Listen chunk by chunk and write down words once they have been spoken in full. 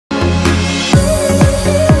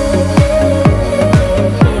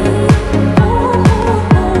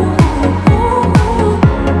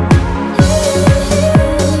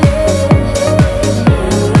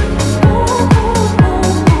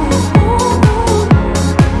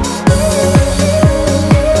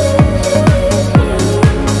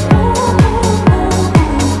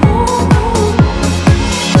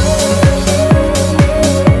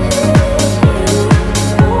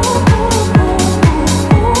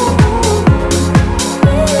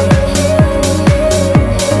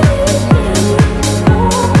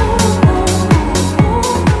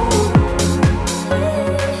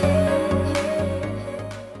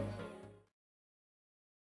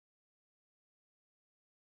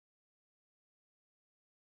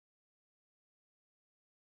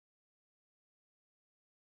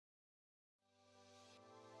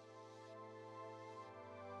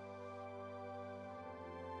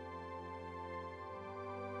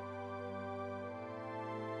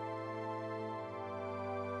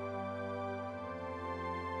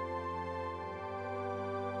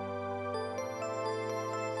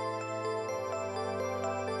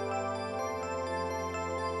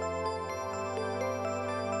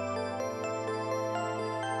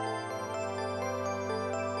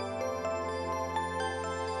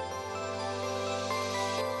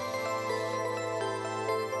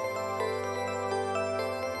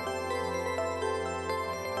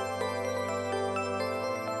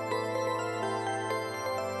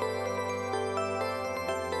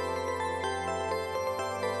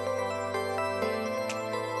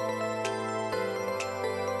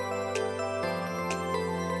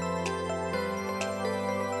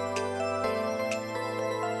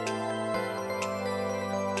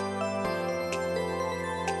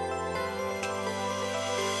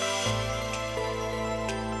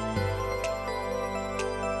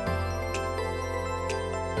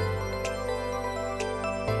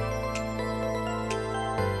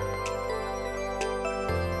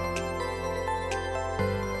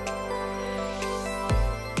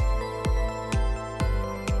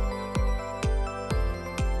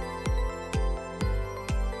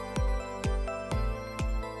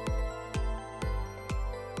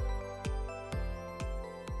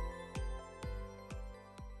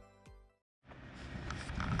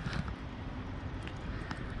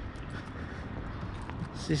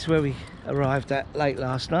This is where we arrived at late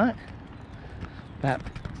last night, about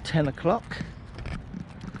 10 o'clock,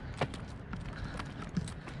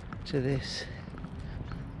 to this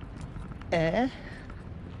Aire,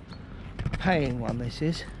 paying one this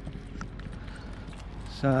is.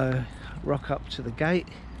 So rock up to the gate,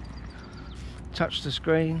 touch the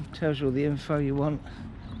screen, tells you all the info you want,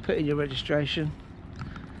 put in your registration,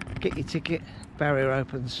 get your ticket, barrier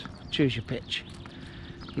opens, choose your pitch.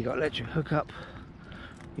 You got electric hookup,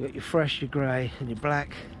 you got your fresh, your grey and your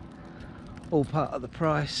black, all part of the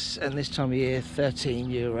price. And this time of year,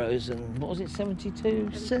 €13 and what was it,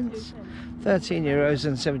 72 cents? €13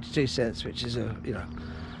 and 72 cents, which is a, you know,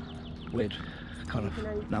 weird kind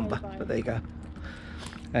of number, but there you go.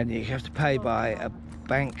 And you have to pay by a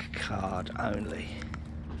bank card only.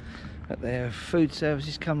 But their food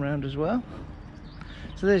services come around as well.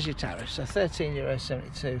 So there's your tariff. So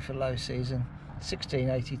 €13.72 for low season,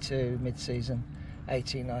 $16.82 mid season,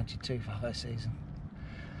 $18.92 for high season.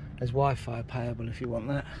 There's Wi-Fi payable if you want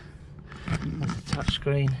that. That's a touch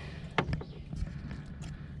screen.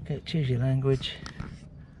 Choose your language.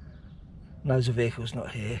 Loads of vehicles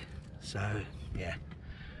not here, so yeah.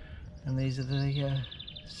 And these are the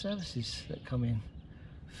services that come in.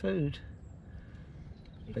 Food,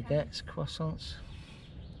 baguettes, croissants.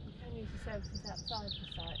 You can use the services outside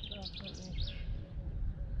the site as well, can't you?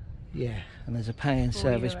 Yeah, and there's a pay and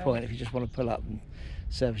service point if you just want to pull up and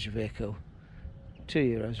service your vehicle.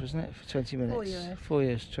 €2, wasn't it, for 20 minutes?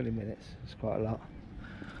 €4, 20 minutes. It's quite a lot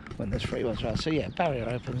when there's free ones around. So yeah, barrier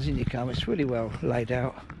opens, in you come. It's really well laid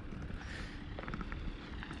out.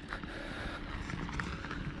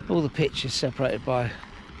 All the pitch is separated by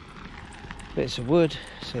bits of wood,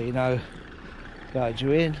 so you know guide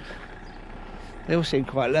you in. They all seem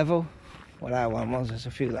quite level. Well, our one was. There's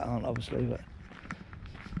a few that aren't, obviously, but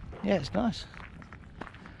yeah, it's nice.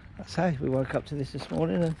 That's how we woke up to this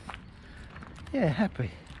morning, and yeah,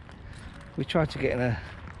 happy. We tried to get in a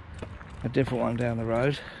different one down the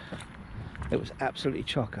road. It was absolutely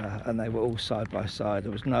chocker, and they were all side by side.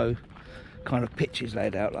 There was no kind of pitches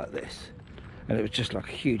laid out like this, and it was just like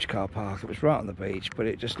a huge car park. It was right on the beach, but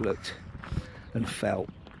it just looked and felt,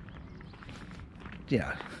 you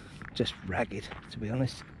know, just ragged, to be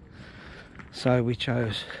honest. So we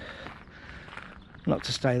chose not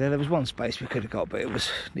to stay there. There was one space we could have got, but it was,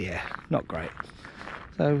 yeah, not great.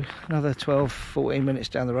 So another 12-14 minutes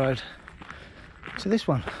down the road to this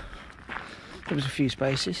one. There was a few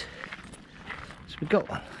spaces, so we got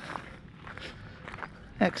one.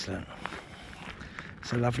 Excellent.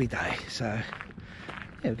 It's a lovely day. So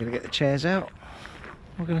yeah, we're going to get the chairs out.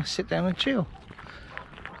 We're going to sit down and chill,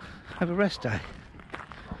 have a rest day.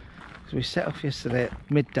 So we set off yesterday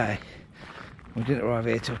at midday. We didn't arrive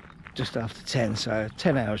here till just after 10, so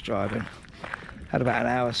 10 hours driving. Had about an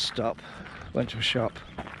hour's stop, went to a shop,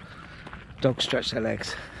 dogs stretched their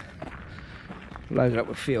legs, loaded up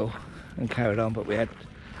with fuel and carried on. But we had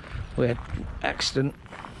accident,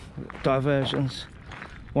 diversions.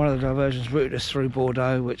 One of the diversions routed us through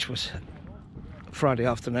Bordeaux, which was Friday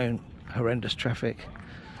afternoon, horrendous traffic.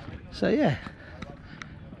 So yeah,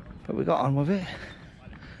 but we got on with it,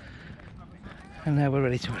 and now we're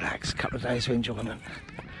ready to relax. A couple of days of enjoyment.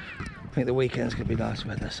 I think the weekend's going to be nice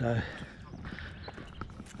weather, so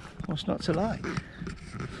what's not to like?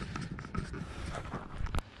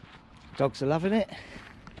 Dogs are loving it.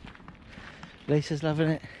 Lisa's loving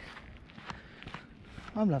it.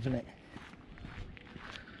 I'm loving it.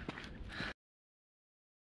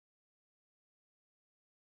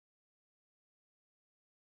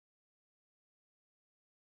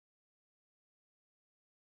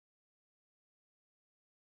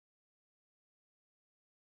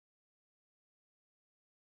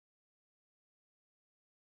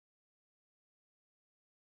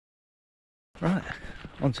 Right,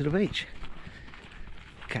 onto the beach.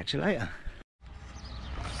 Catch you later.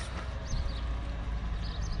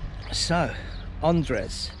 So,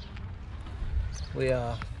 Ondres. We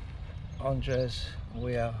are Ondres,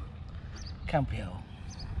 we are Campeão.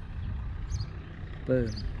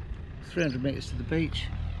 Boom. 300 metres to the beach.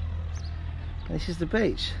 This is the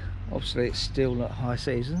beach. Obviously it's still not high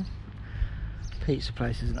season. Pizza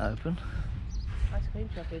place isn't open. Ice cream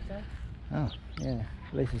shop is there? Oh, yeah.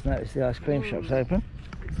 Lisa's noticed the ice cream shop's open.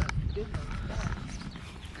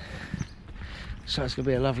 So it's going to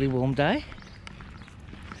be a lovely warm day.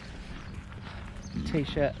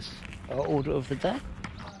 T-shirts are order of the day.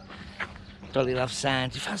 Dolly loves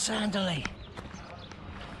sand. You found sand, Dolly?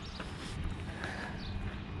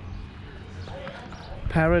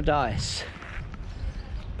 Paradise.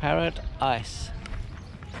 Paradise.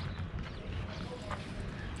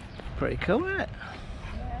 Pretty cool, isn't it?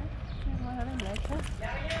 Yeah. I'll have them later.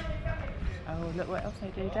 Oh, look what else they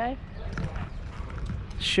do, Dave.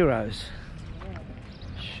 Churros.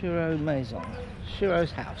 Churro Maison.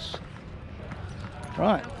 Churro's house.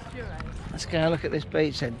 Right. Let's go and look at this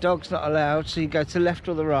beach then. Dogs not allowed, so you go to the left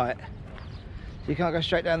or the right. So you can't go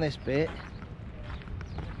straight down this bit.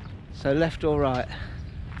 So left or right.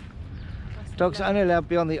 Dogs are only allowed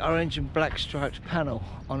beyond the orange and black striped panel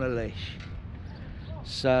on a leash.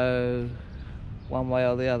 So one way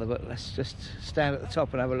or the other, but let's just stand at the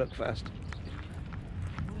top and have a look first.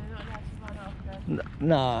 They're not allowed to run after.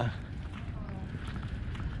 No.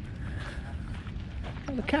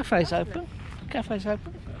 Oh, the cafe's open. The cafe's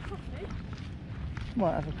open.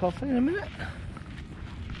 Might have a coffee in a minute.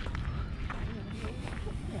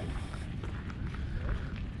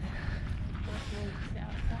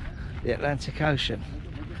 The Atlantic Ocean.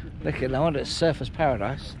 Look at no wonder it's surfer's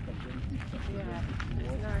paradise. Yeah,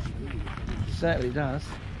 it's nice. It certainly does.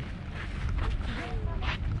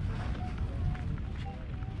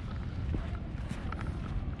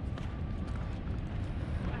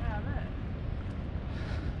 Wow,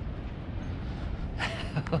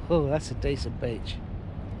 look. Oh, that's a decent beach.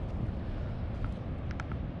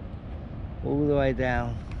 All the way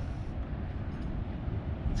down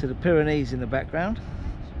to the Pyrenees in the background,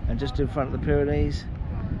 and just in front of the Pyrenees,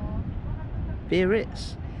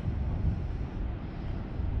 Biarritz.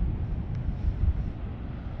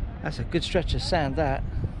 That's a good stretch of sand, that.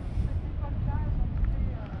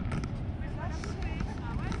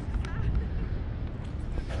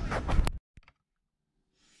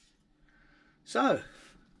 So,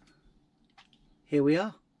 here we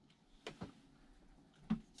are,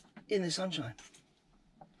 in the sunshine.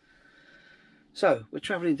 So, we're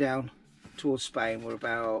travelling down towards Spain. We're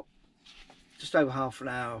about just over half an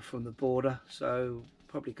hour from the border, so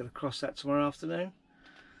probably going to cross that tomorrow afternoon.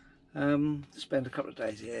 Spend a couple of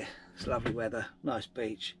days here. It's lovely weather, nice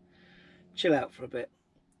beach, chill out for a bit.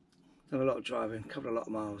 Done a lot of driving, covered a lot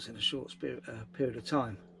of miles in a short period of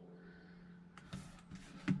time.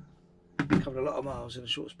 Covered a lot of miles in a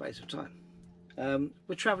short space of time.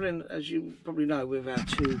 We're travelling, as you probably know, with our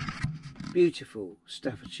two beautiful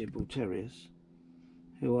Staffordshire Bull Terriers,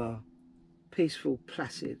 who are peaceful,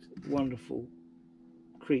 placid, wonderful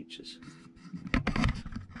creatures.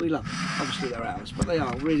 We love them. Obviously they're ours, but they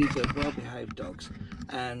are really good, well-behaved dogs.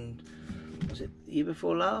 And was it the year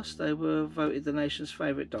before last, they were voted the nation's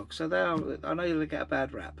favourite dog. So they are, I know you'll get a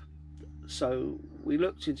bad rap. So we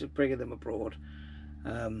looked into bringing them abroad.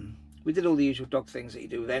 We did all the usual dog things that you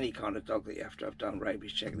do with any kind of dog that you have to have done,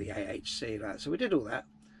 rabies check, the AHC, and that. So we did all that.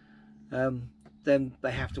 Then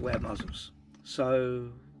they have to wear muzzles. So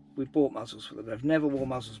we bought muzzles for them. They've never worn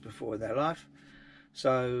muzzles before in their life.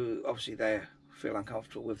 So obviously they feel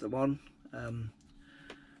uncomfortable with them on.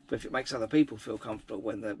 But if it makes other people feel comfortable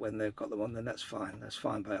when they've got them on, then that's fine. That's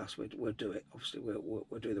fine by us. We'll do it. Obviously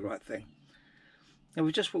we'll do the right thing. And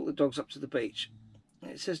we just walked the dogs up to the beach.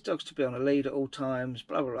 It says dogs to be on a lead at all times,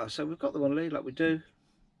 blah blah blah. So we've got them on a lead like we do.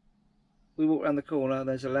 We walk around the corner and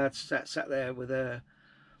there's a lad sat there with an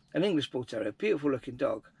English Bull Terrier, beautiful looking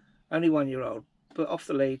dog, only 1 year old, but off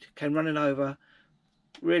the lead, came running over,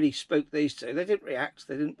 really spooked these two. They didn't react,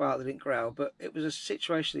 they didn't bark, they didn't growl, but it was a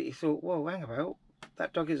situation that you thought, whoa, hang about,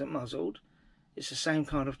 that dog isn't muzzled. It's the same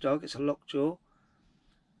kind of dog, it's a lockjaw.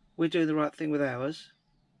 We do the right thing with ours.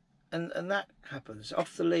 And that happens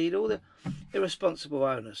off the lead, all the irresponsible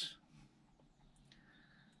owners.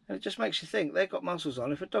 And it just makes you think, they've got muzzles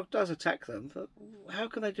on. If a dog does attack them, how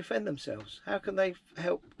can they defend themselves? How can they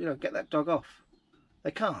help, get that dog off?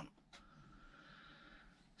 They can't.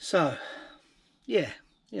 So, yeah,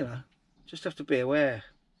 just have to be aware.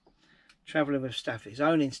 Travelling with staffies,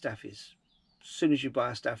 owning staffies. As soon as you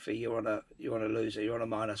buy a staffy, you're on a loser. You're on a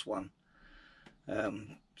 -1.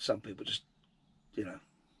 Some people just,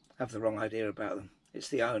 have the wrong idea about them. It's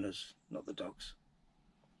the owners, not the dogs.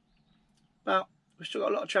 But we've still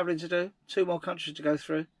got a lot of travelling to do. 2 more countries to go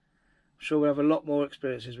through. I'm sure we'll have a lot more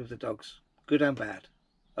experiences with the dogs, good and bad.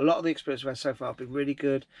 A lot of the experiences we've had so far have been really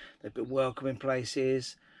good. They've been welcome in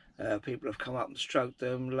places. People have come up and stroked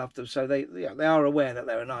them, loved them. So they are aware that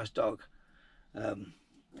they're a nice dog.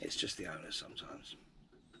 It's just the owners sometimes.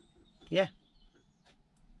 Yeah.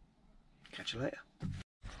 Catch you later.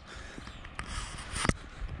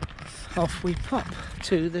 Off we pop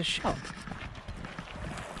to the shop.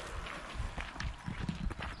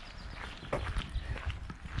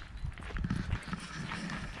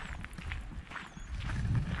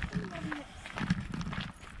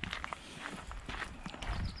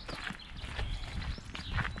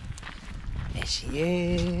 There she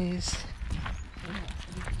is.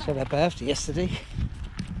 She had her birthday yesterday.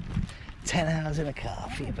 10 hours in a car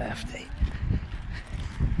for your birthday.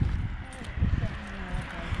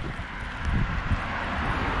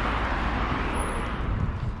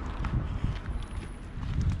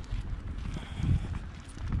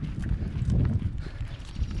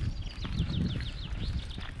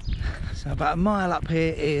 About a mile up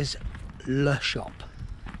here is Le Shop.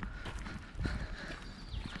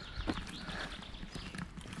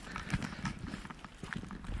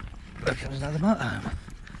 Look, there's another motorhome.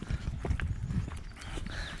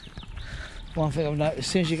 One thing I've noticed, as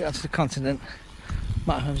soon as you get up to the continent,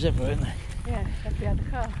 motorhomes everywhere, isn't there? Yeah, every other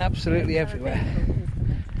car. Absolutely everywhere.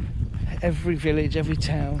 Every village, every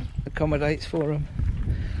town accommodates for them.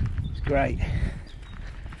 It's great.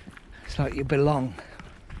 It's like you belong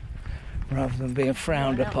rather than being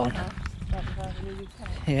frowned upon.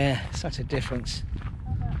 Yeah, such a difference.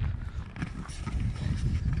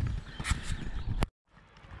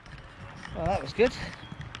 Well, that was good.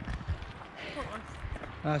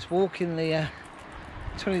 Nice walk in the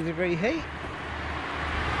 20-degree heat.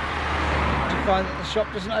 To find that the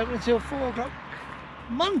shop doesn't open until 4 o'clock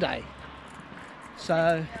Monday.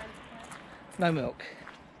 So, no milk.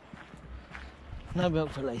 No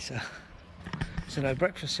milk for Lisa. So no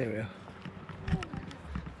breakfast cereal.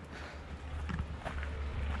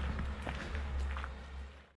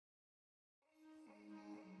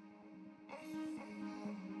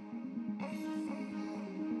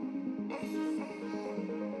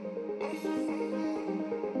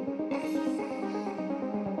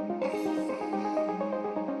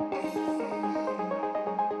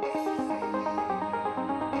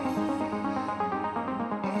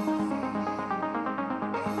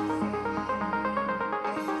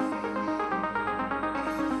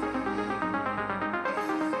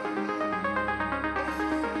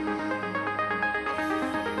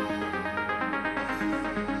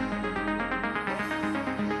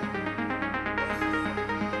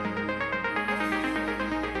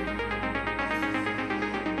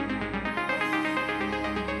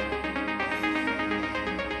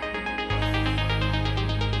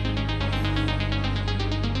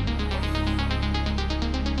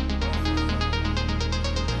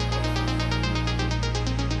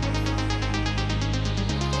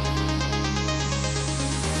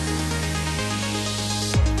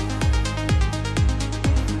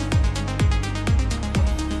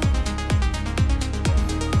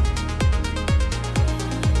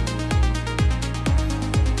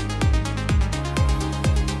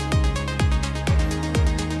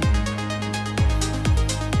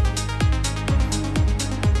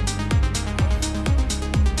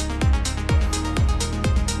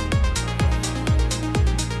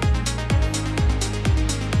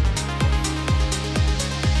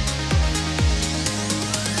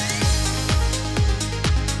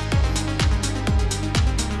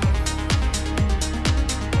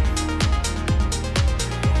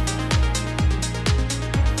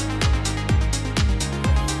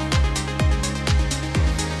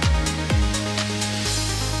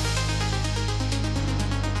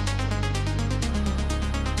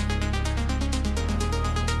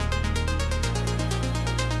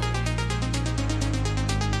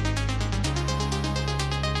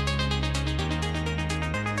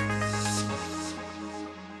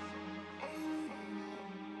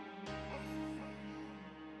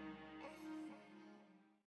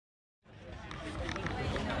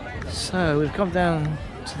 So we've come down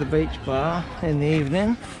to the beach bar in the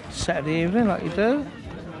evening, Saturday evening like you do.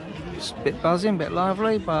 It's a bit buzzing, a bit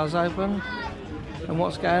lively, bar's open. And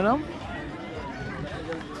what's going on?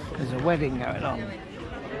 There's a wedding going on.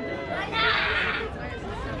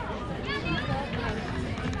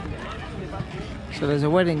 So there's a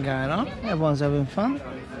wedding going on, everyone's having fun,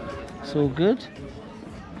 it's all good.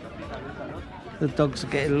 The dogs are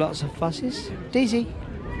getting lots of fusses. Daisy!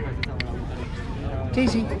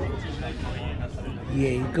 Daisy!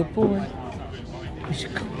 Yeah, good boy. Who's a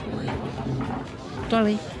good boy?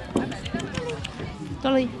 Dolly!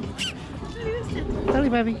 Dolly! Dolly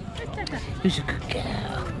baby! Who's a good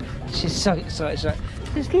girl? She's so excited.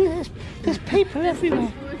 She's like, there's people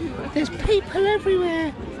everywhere! There's people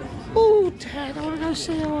everywhere! Oh, Dad, I want to go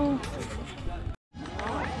see her.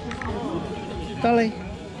 Dolly.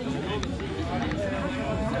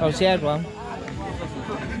 Oh, she had one.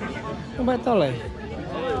 What about Dolly?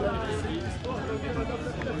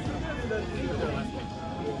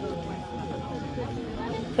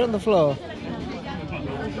 Put it on the floor.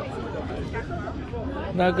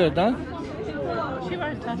 No good, no? She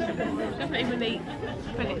won't touch it. She doesn't even eat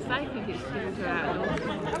when it's safe if it's given to her out.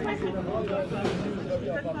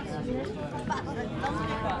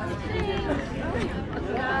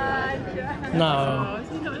 No. Oh, is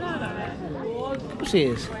he not allowed like that? Of course he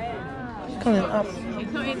is. She's coming up.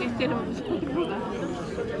 He's not in this dinner with the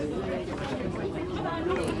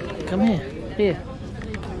Come here. Here.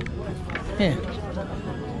 Here.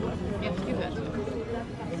 Yes, give it.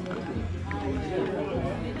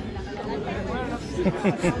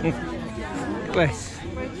 Wait.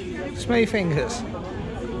 Smell your fingers. I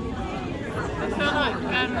feel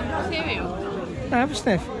like cereal. No, have a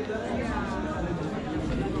sniff.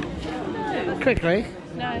 No. Quickly.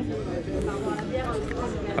 No.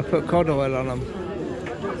 I put cod oil on them.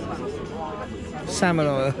 Salmon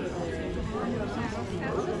oil.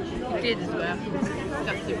 You did as well.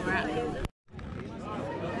 Dusty rat.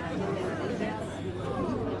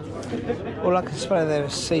 All I can smell there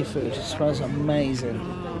is seafood. It smells amazing.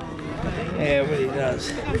 Yeah, it really does.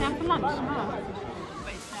 Come down for lunch tomorrow.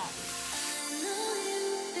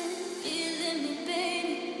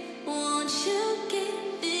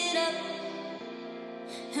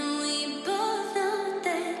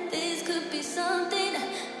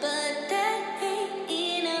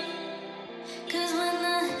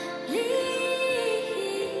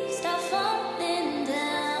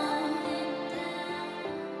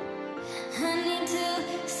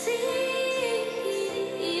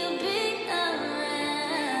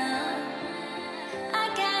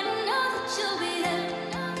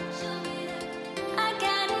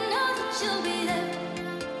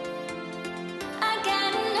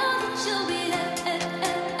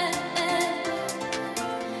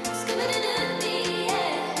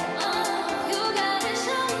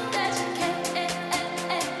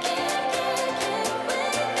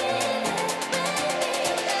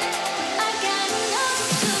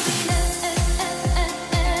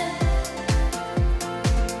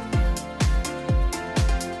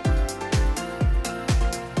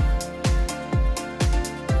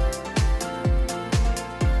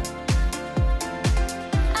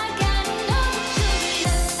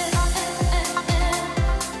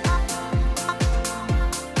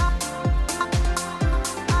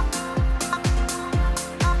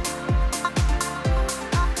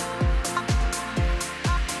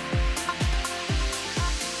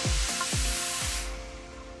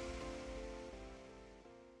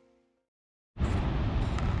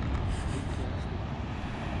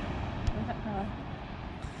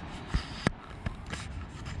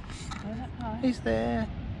 He's there.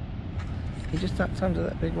 He just ducked under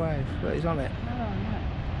that big wave, but he's on it. Oh, no.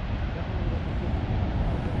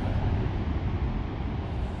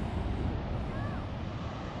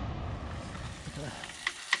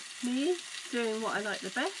 Me doing what I like the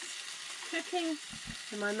best, cooking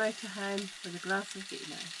in my motorhome with a glass of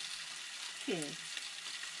vino. Cheers.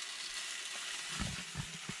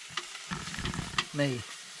 Me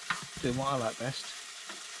doing what I like best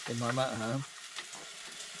in my motorhome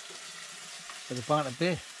with a pint of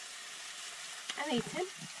beer. And eating.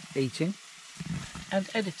 Eating and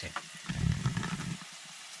editing.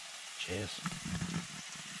 Cheers.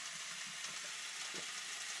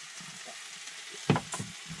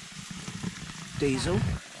 Diesel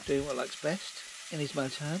doing what likes best in his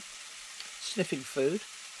motorhome, sniffing food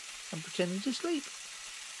and pretending to sleep.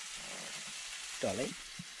 Dolly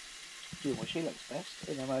doing what she likes best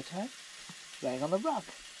in her motorhome, laying on the rug,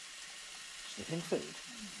 sniffing food.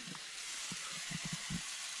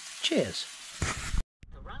 Cheers.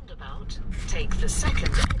 The roundabout, take the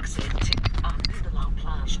second exit to Aire de la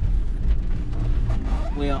Plage.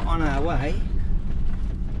 We are on our way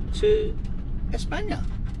to España.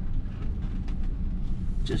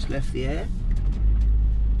 Just left the Aire.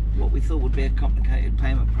 What we thought would be a complicated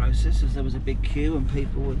payment process, as there was a big queue and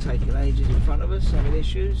people were taking ages in front of us, having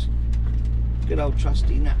issues. Good old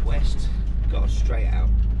trusty NatWest got us straight out.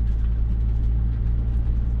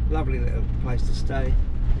 Lovely little place to stay.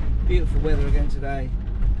 Beautiful weather again today.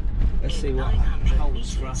 Let's see what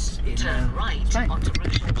holds for us in turn right Spain. onto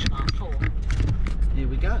Route Nacional 4. Here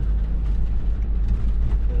we go.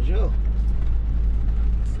 Bonjour.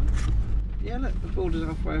 Yeah, look, the border's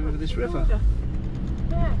halfway over this river.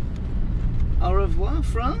 Yeah. Au revoir,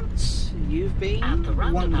 France. You've been At the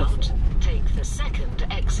roundabout, wonderful. take the second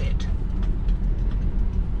exit.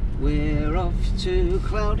 We're off to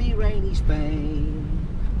cloudy, rainy Spain.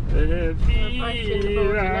 Viva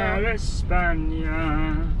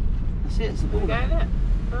España. That's it, it's the border. Go there.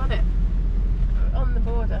 On it. On the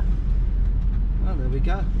border. Well, there we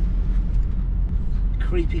go.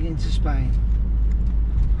 Creeping into Spain.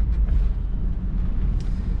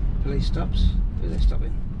 Police stops. Who are they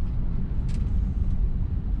stopping?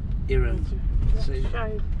 Iran. So,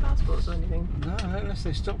 Show passports or anything. no, unless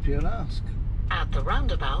they stop you and ask. At the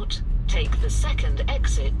roundabout, take the second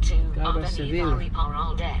exit to Go by Seville. Avenida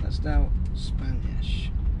Paralde. That's now Spanish.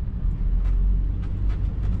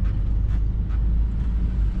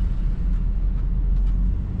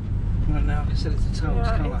 Right, now I can set it to tolls,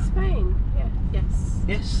 Yeah, can't in I? Spain. Yeah. Yes.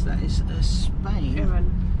 Yes, that is Spain.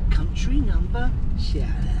 Iran. Country number, shut up.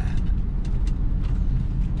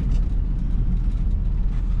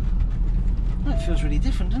 It feels really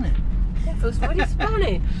different, doesn't it? It feels really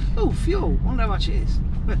Spanish. Oh, fuel. I wonder how much it is.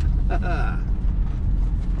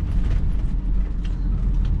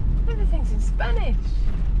 Everything's in Spanish.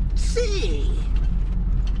 Sí.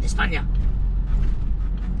 España.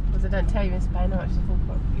 Because I don't tell you in Spain how much the full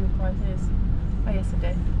fuel price is. Oh yes,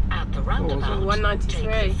 I do. At the roundabout,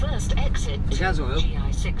 193. take the first exit to Gas oil?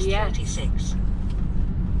 GI 636.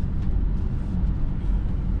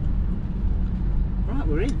 Right,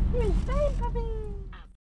 we're in. You're in Spain, puppy.